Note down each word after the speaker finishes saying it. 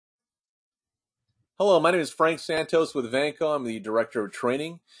Hello, my name is Frank Santos with Vanco. I'm the Director of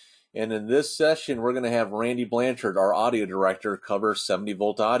Training. And in this session, we're going to have Randy Blanchard, our audio director, cover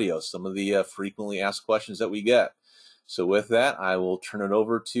 70-volt audio, some of the frequently asked questions that we get. So with that, I will turn it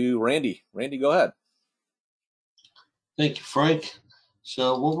over to Randy. Randy, go ahead. Thank you, Frank.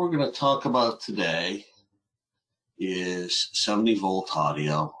 So what we're going to talk about today is 70-volt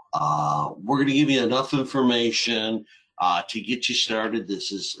audio. We're going to give you enough information to get you started.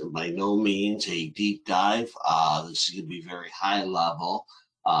 This is by no means a deep dive. This is going to be very high level.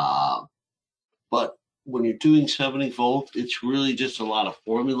 But when you're doing 70-volt, it's really just a lot of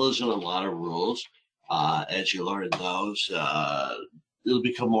formulas and a lot of rules. As you learn those, it'll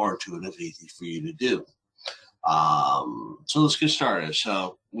become more intuitive, easy for you to do. So let's get started.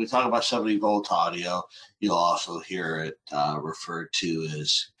 So we talk about 70-volt audio. You'll also hear it referred to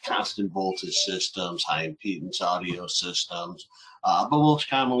as constant voltage systems, high impedance audio systems, but most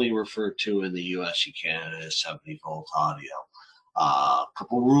commonly referred to in the US and Canada as 70-volt audio.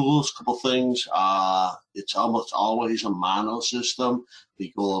 Couple rules, couple things. It's almost always a mono system.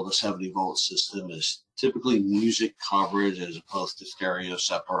 The goal of a 70-volt system is typically music coverage as opposed to stereo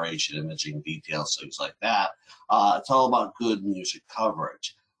separation, imaging details, things like that. It's all about good music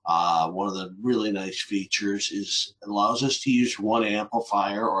coverage. One of the really nice features is it allows us to use one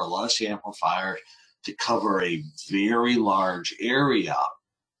amplifier or less amplifiers to cover a very large area,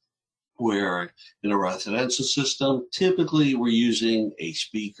 where in a residential system, typically we're using a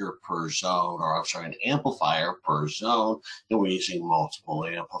speaker per zone, or I'm sorry, an amplifier per zone, and we're using multiple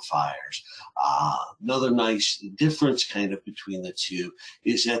amplifiers. Another nice difference kind of between the two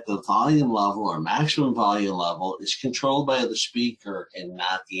is that the volume level or maximum volume level is controlled by the speaker and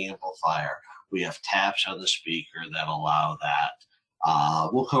not the amplifier. We have taps on the speaker that allow that.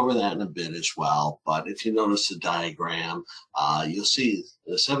 We'll cover that in a bit as well, but if you notice the diagram, you'll see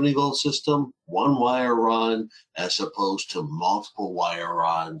the 70-volt system, one wire run, as opposed to multiple wire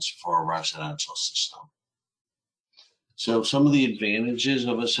runs for a residential system. So some of the advantages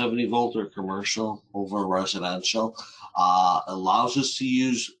of a 70-volt or commercial over residential allows us to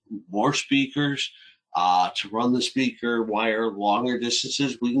use more speakers. To run the speaker wire longer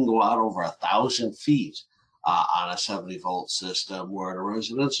distances, we can go out over 1,000 feet. On a 70-volt system, where in a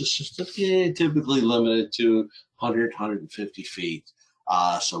residential system, typically limited to 100, 150 feet.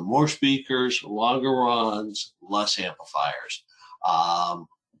 So more speakers, longer runs, less amplifiers.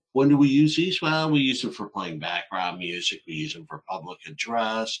 When do we use these? Well, we use them for playing background music. We use them for public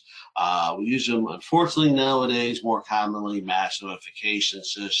address. We use them, unfortunately, nowadays, more commonly, mass notification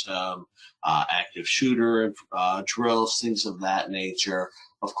system, active shooter drills, things of that nature.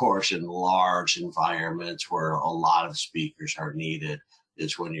 Of course, in large environments where a lot of speakers are needed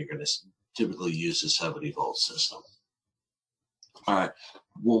is when you're going to typically use a 70-volt system. All right,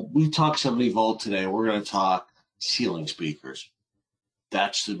 well, we talk 70-volt today. We're going to talk ceiling speakers.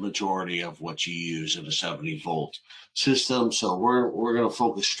 That's the majority of what you use in a 70-volt system. So we're going to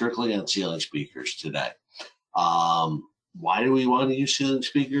focus strictly on ceiling speakers today. Why do we want to use ceiling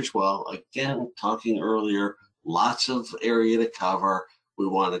speakers? Well, again, talking earlier, lots of area to cover. We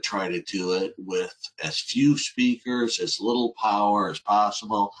want to try to do it with as few speakers, as little power as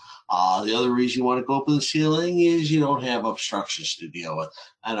possible. The other reason you want to go up to the ceiling is you don't have obstructions to deal with.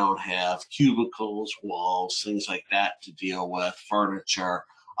 I don't have cubicles, walls, things like that to deal with, furniture.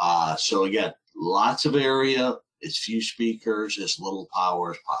 So again, lots of area, as few speakers, as little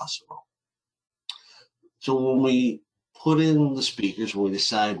power as possible. So when we put in the speakers, when we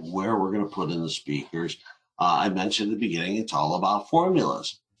decide where we're going to put in the speakers, I mentioned at the beginning, it's all about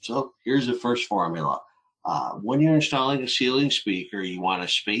formulas. So here's the first formula. When you're installing a ceiling speaker, you want to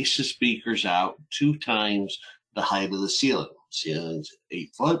space the speakers out 2 times the height of the ceiling. Ceiling's 8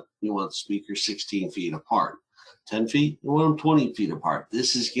 foot, you want the speakers 16 feet apart. 10 feet, you want them 20 feet apart.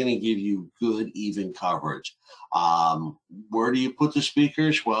 This is going to give you good, even coverage. Where do you put the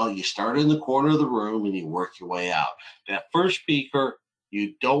speakers? Well, you start in the corner of the room and you work your way out. That first speaker,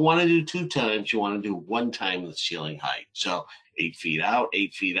 you don't want to do 2 times, you want to do 1 time the ceiling height. So 8 feet out,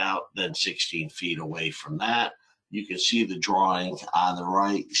 then 16 feet away from that. You can see the drawing on the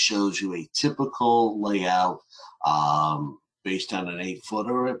right shows you a typical layout based on an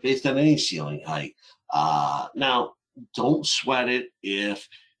 8-foot or based on any ceiling height. Now, don't sweat it if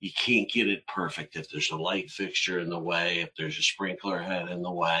you can't get it perfect, if there's a light fixture in the way, if there's a sprinkler head in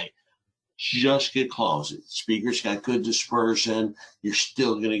the way. Just get close. Speakers got good dispersion. You're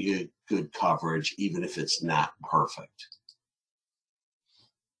still going to get good coverage, even if it's not perfect.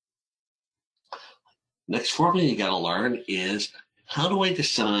 Next formula you got to learn is, how do I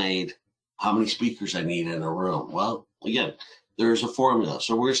decide how many speakers I need in a room? Well, again, there's a formula.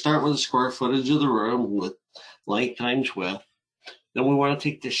 So we're going to start with the square footage of the room with length times width. Then we want to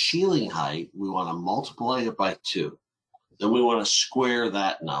take the ceiling height. We want to multiply it by 2. Then we want to square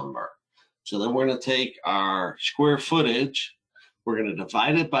that number. So then we're going to take our square footage. We're going to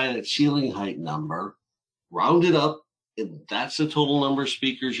divide it by that ceiling height number, round it up, and that's the total number of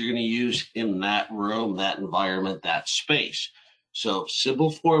speakers you're going to use in that room, that environment, that space. So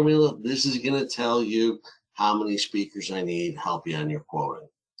simple formula, this is going to tell you how many speakers I need, help you on your quoting.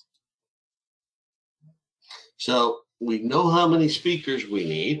 So we know how many speakers we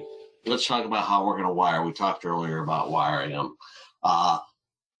need. Let's talk about how we're going to wire. We talked earlier about wiring them.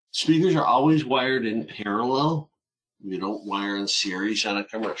 Speakers are always wired in parallel. You don't wire in series on a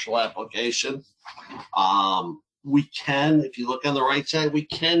commercial application. We can, if you look on the right side, we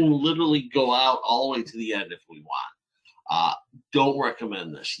can literally go out all the way to the end if we want. Don't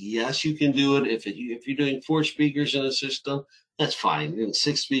recommend this. Yes, you can do it if you're doing 4 speakers in a system. That's fine. In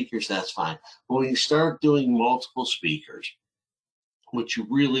 6 speakers, that's fine. But when you start doing multiple speakers, what you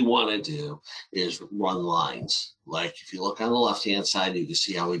really want to do is run lines. Like if you look on the left-hand side, you can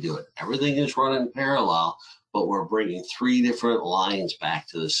see how we do it. Everything is run in parallel, but we're bringing 3 different lines back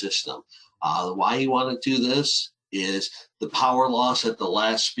to the system. Why you want to do this is the power loss at the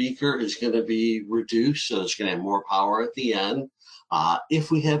last speaker is going to be reduced, so it's going to have more power at the end.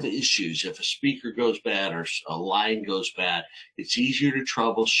 If we have issues, if a speaker goes bad or a line goes bad, it's easier to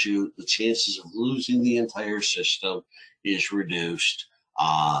troubleshoot. The chances of losing the entire system is reduced.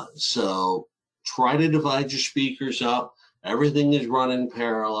 So try to divide your speakers up. Everything is run in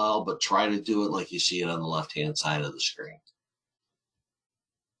parallel, but try to do it like you see it on the left-hand side of the screen.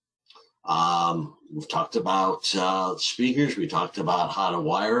 We've talked about speakers. We talked about how to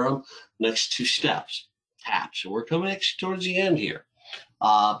wire them. Next 2 steps, taps. And we're coming actually towards the end here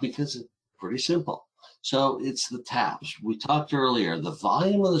because it's pretty simple. So it's the taps. We talked earlier, the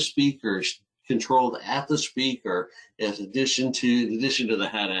volume of the speakers controlled at the speaker in addition to the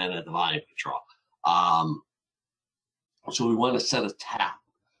head end at the volume control. So we want to set a tap.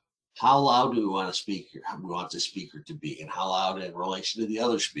 How loud do we want the speaker to be, and how loud in relation to the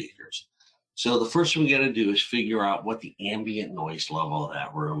other speakers? So the first thing we got to do is figure out what the ambient noise level of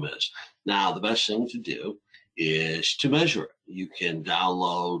that room is. Now, the best thing to do is to measure it. You can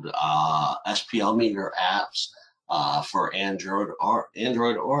download SPL meter apps for Android or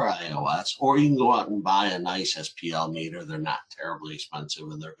iOS, or you can go out and buy a nice SPL meter. They're not terribly expensive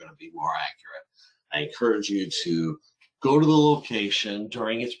and they're going to be more accurate. I encourage you to go to the location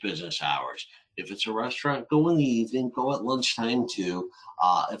during its business hours. If it's a restaurant, go in the evening, go at lunchtime too.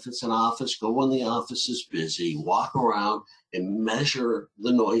 If it's an office, go when the office is busy, walk around and measure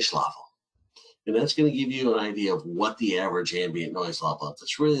the noise level. And that's going to give you an idea of what the average ambient noise level is. If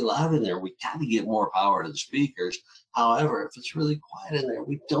it's really loud in there, we got to get more power to the speakers. However, if it's really quiet in there,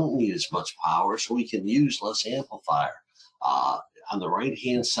 we don't need as much power, so we can use less amplifier. On the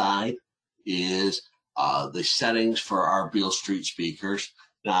right-hand side is the settings for our Beale Street speakers.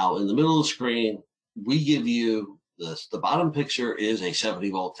 Now, in the middle of the screen, we give you the bottom picture is a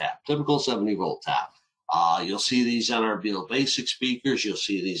 70-volt tap, typical 70-volt tap. You'll see these on our Beale Basic speakers. You'll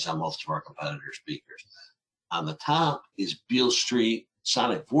see these on most of our competitor speakers. On the top is Beale Street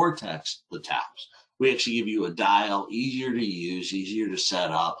Sonic Vortex, the taps. We actually give you a dial, easier to use, easier to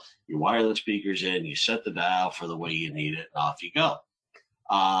set up. You wire the speakers in, you set the dial for the way you need it, and off you go.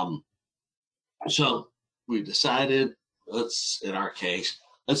 So we've decided, in our case,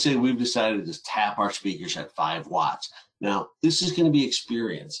 let's say we've decided to tap our speakers at 5 watts. Now, this is going to be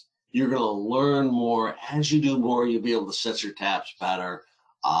experience. You're going to learn more. As you do more, you'll be able to set your taps better.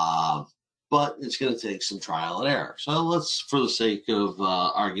 But it's going to take some trial and error. So let's, for the sake of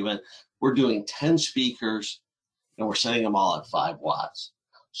argument, we're doing 10 speakers and we're setting them all at 5 watts.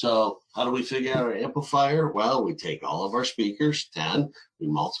 So how do we figure out our amplifier? Well, we take all of our speakers, 10, we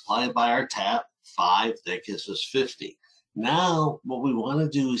multiply it by our tap, 5, that gives us 50. Now, what we want to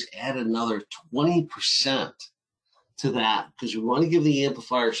do is add another 20% to that, because we want to give the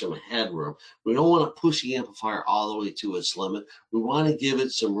amplifier some headroom. We don't want to push the amplifier all the way to its limit. We want to give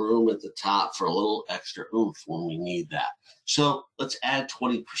it some room at the top for a little extra oomph when we need that. So let's add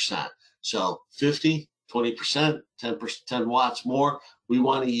 20%. So 50, 20%, 10 watts more. We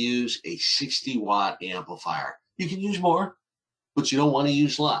want to use a 60-watt amplifier. You can use more, but you don't want to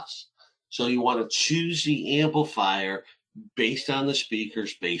use less. So you want to choose the amplifier based on the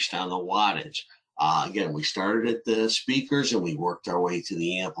speakers, based on the wattage. Again, we started at the speakers and we worked our way to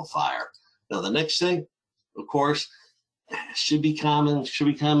the amplifier. Now, the next thing, of course, should be common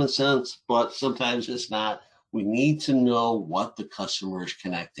sense, but sometimes it's not. We need to know what the customer is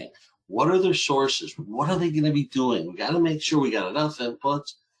connecting. What are their sources? What are they going to be doing? We got to make sure we got enough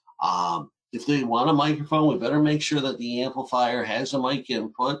inputs. If they want a microphone, we better make sure that the amplifier has a mic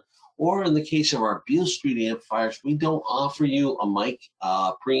input. Or in the case of our Beale Street amplifiers, we don't offer you a mic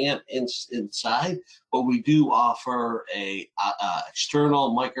preamp inside, but we do offer a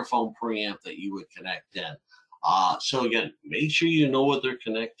external microphone preamp that you would connect in. So again, make sure you know what they're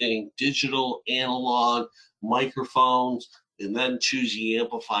connecting: digital, analog, microphones, and then choose the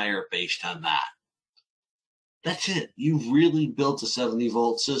amplifier based on that. That's it. You've really built a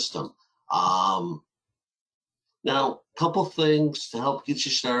 70-volt system. Now, a couple things to help get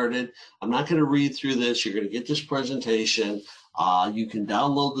you started. I'm not going to read through this. You're going to get this presentation. You can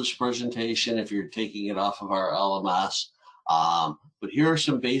download this presentation if you're taking it off of our LMS. But here are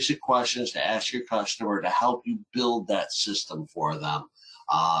some basic questions to ask your customer to help you build that system for them.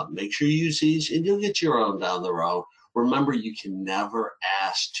 Make sure you use these, and you'll get your own down the road. Remember, you can never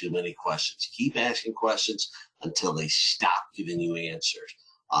ask too many questions. Keep asking questions until they stop giving you answers.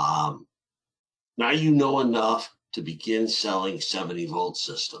 Now you know enough to begin selling 70-volt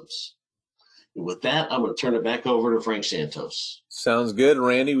systems. And with that, I'm going to turn it back over to Frank Santos. Sounds good,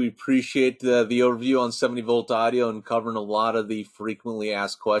 Randy. We appreciate the overview on 70-volt audio and covering a lot of the frequently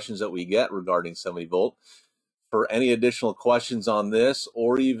asked questions that we get regarding 70-volt. For any additional questions on this,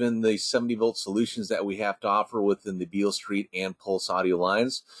 or even the 70-volt solutions that we have to offer within the Beale Street and Pulse audio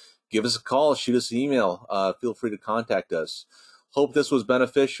lines, give us a call, shoot us an email. Feel free to contact us. Hope this was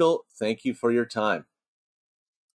beneficial. Thank you for your time.